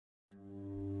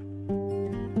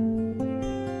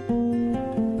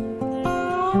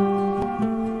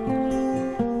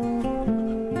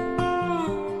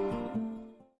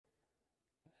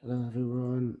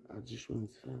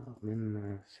I'm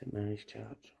in St Mary's Church.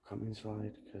 I've come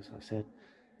inside because I said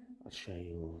I'd show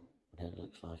you what it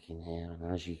looks like in here,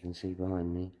 and as you can see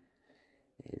behind me,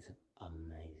 it is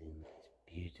amazing. It's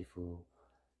beautiful.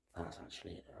 That's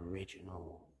actually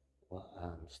original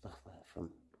stuff there from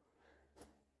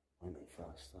when they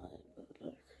first started. But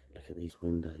look at these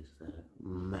windows. They're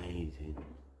amazing.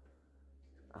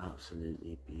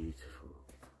 Absolutely beautiful.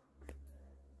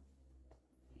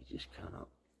 You just cannot.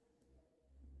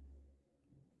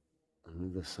 And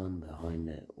with the sun behind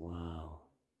it, wow.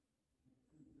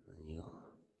 And you got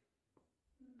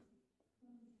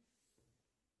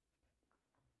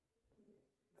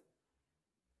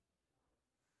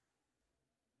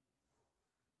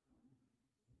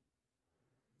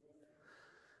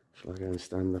shall I go and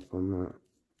stand up on that?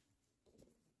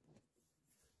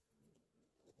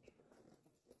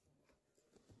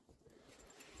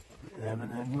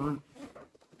 Haven't everyone?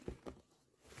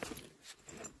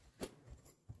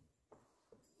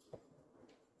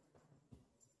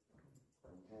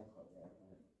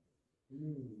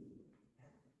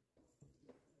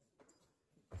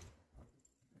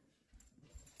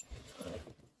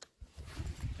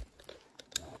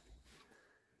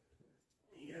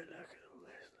 Yeah, look at all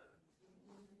this.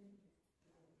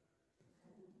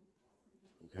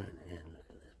 Go in here and look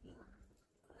at this bit.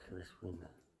 Look at this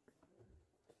window.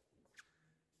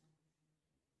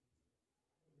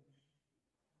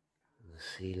 And the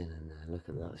ceiling in there. Look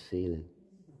at that ceiling.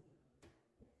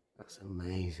 That's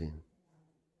amazing.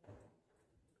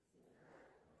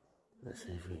 Let's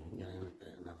see if we can go in a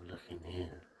bit and have a look in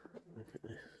here. Look at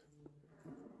this.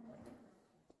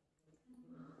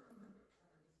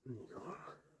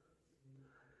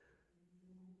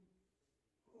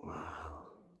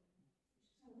 Wow.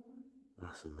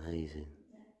 That's amazing.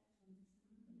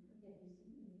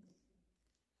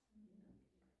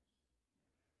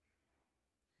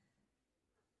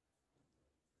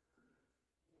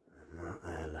 And that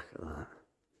there, look at that.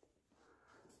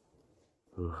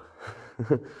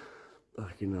 Oh.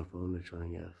 Backing up, I want to try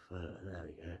and get a photo. There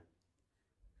we go.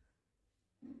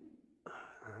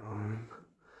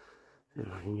 See if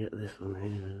I can get this one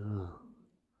here as well.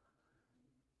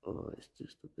 Oh, it's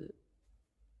just a bit.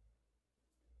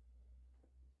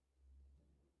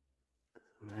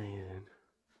 It's amazing.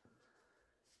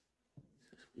 It's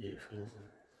just beautiful, isn't it?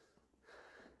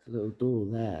 There's a little door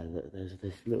there, there's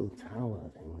this little tower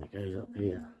thing that goes up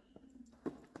here.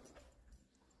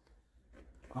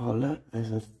 Oh look,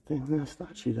 there's a thing there, a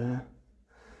statue there.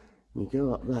 You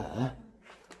go up there,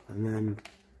 and then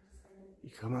you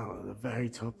come out at the very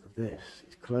top of this.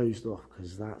 It's closed off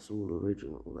because that's all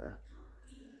original there.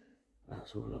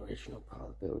 That's all the original part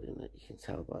of the building that you can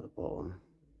tell by the bottom.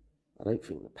 I don't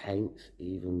think the paint's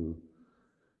even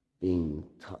been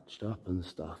touched up and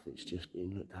stuff. It's just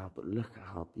been looked at, but look at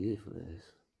how beautiful it is.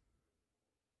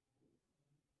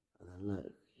 And then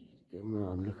look, you go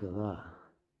around, look at that.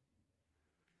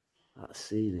 That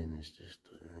ceiling is just,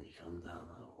 and you come down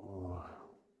like, oh.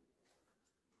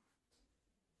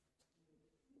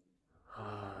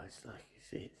 Oh, it's like, you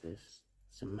see,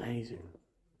 it's amazing.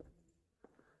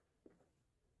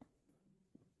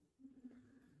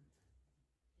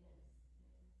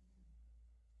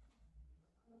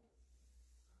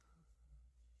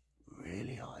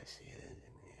 Really high ceilings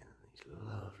in here, and these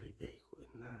lovely big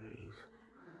windows,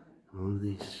 and all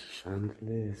these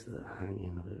chandeliers that are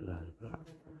hanging a bit low, but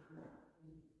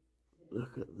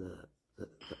look at the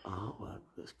artwork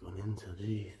that's gone into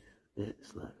these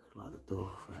bits, like the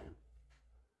door frame.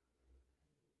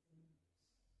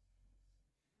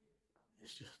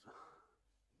 It's just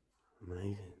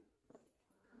amazing.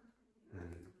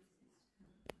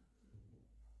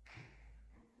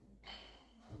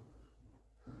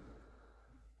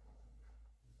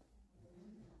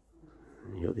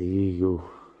 And you got the eagle,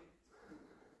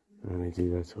 and they do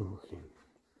their talking.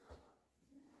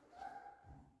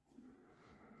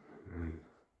 And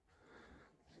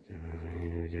let's go over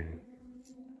here again.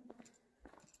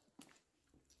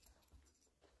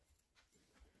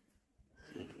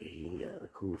 See if we can get a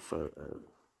cool photo.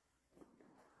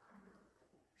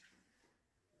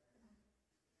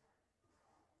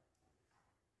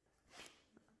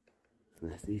 And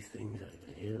there's these things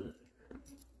over here, look.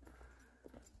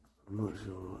 I'm not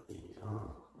sure what these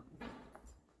are.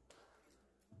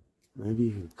 Maybe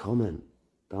you can comment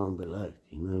down below if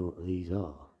you know what these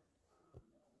are.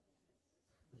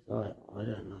 I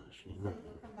don't actually know.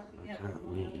 I can't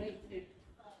read.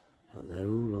 But they're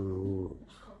all on the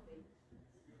walls.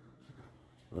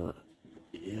 But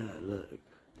yeah, look.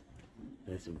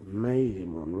 There's an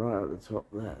amazing one right at the top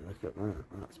there. Look at that.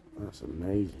 That's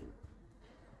amazing.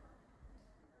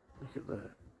 Look at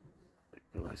that.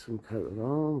 got like some coat of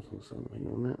arms or something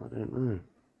on it, I don't know.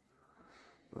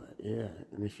 But yeah,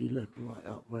 and if you look right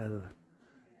up where the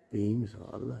beams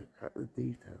are, look at the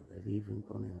detail, they've even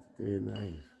gone into doing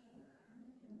those.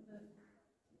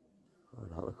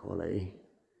 I like the quality.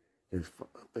 It's a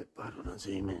bit bad when I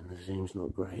zoom in, the zoom's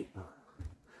not great.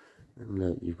 And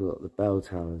look, you've got the bell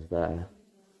towers there.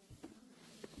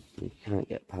 You can't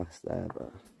get past there,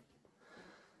 but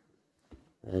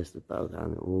there's the bell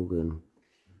down the organ.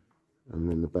 And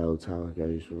then the bell tower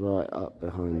goes right up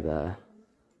behind there.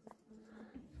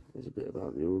 There's a bit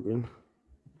about the organ.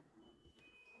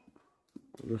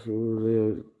 Look at all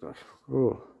the...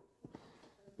 Oh.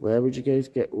 Where would you go to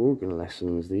get organ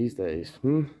lessons these days?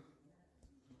 I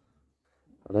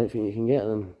don't think you can get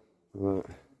them. Right.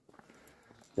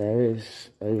 There is,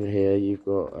 over here you've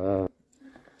got,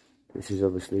 this is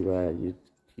obviously where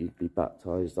you'd be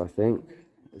baptised, I think,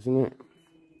 isn't it?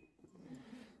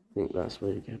 I think that's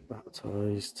where you get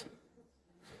baptised.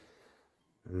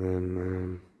 And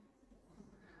then,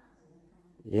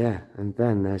 yeah, and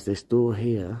then there's this door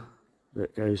here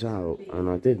that goes out, and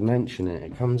I did mention it,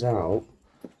 it comes out,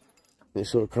 it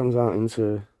sort of comes out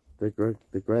into the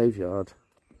graveyard,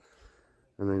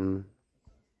 and then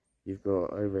you've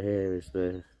got over here is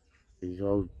these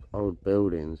old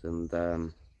buildings, and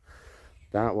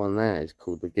that one there is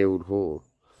called the Guild Hall.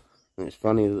 And it's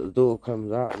funny that the door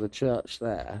comes out of the church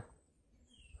there,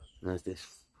 and there's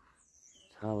this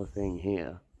tower thing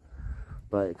here,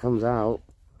 but it comes out,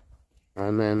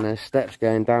 and then there's steps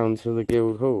going down to the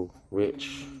Guild Hall,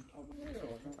 which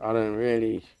I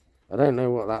don't know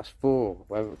what that's for,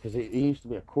 because it used to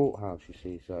be a courthouse, you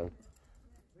see, so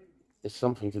it's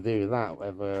something to do with that,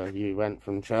 whether you went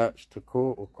from church to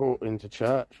court or court into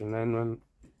church and then went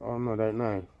on. I don't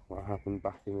know what happened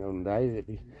back in the old days.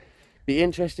 It'd be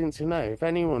interesting to know. If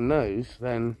anyone knows,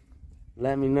 then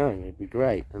let me know, it'd be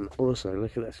great. And also,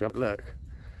 look at this, look,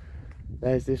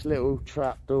 there's this little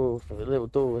trap door for the little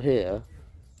door here.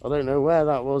 I don't know where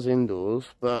that was indoors,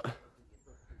 but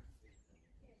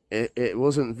it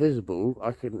wasn't visible.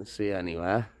 I couldn't see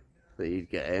anywhere that you'd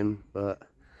get in, but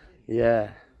yeah,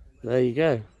 there you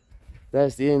go.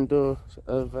 There's the indoor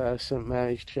of St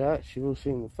Mary's Church. You've all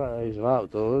seen the photos of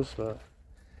outdoors, but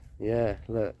yeah,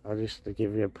 look, I'll just to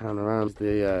give you a pan around.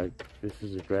 This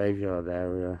is a graveyard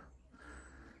area,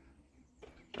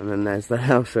 and then there's the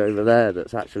house over there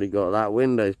that's actually got that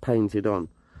windows painted on.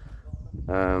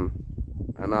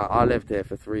 And I lived here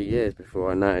for 3 years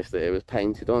before I noticed that it was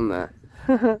painted on there.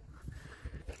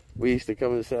 We used to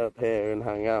come and sit up here and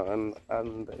hang out, and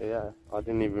yeah, I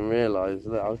didn't even realise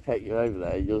that. I'll take you over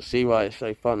there. You'll see why it's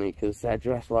so funny, because they're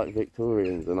dressed like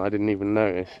Victorians, and I didn't even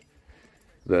notice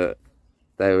that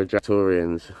they were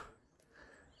Victorians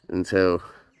until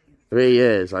 3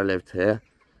 years I lived here,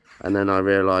 and then I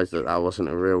realised that that wasn't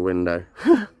a real window.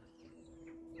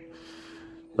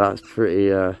 That's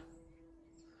pretty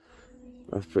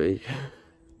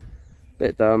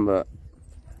bit dumb, but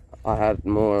I had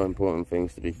more important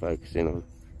things to be focusing on.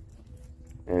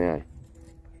 Anyway,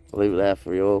 I'll leave it there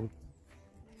for you all.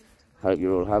 Hope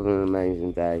you all have an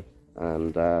amazing day,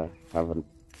 and have an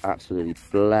absolutely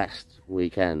blessed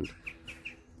weekend.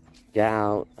 Get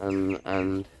out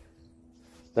and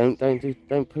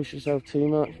don't push yourself too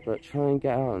much, but try and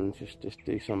get out and just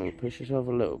do something. Push yourself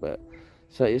a little bit.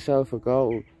 Set yourself a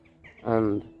goal,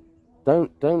 and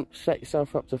don't set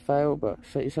yourself up to fail, but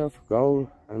set yourself a goal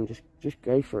and just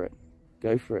go for it.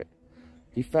 Go for it.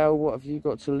 If you fail, what have you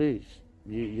got to lose?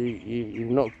 You've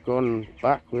not gone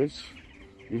backwards.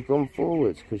 You've gone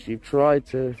forwards, because you've tried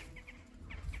to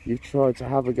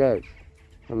have a go,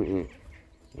 haven't you?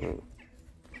 Yeah.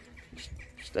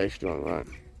 Stay strong, right?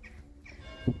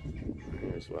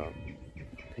 You as well.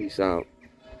 Peace out,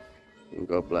 and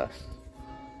God bless.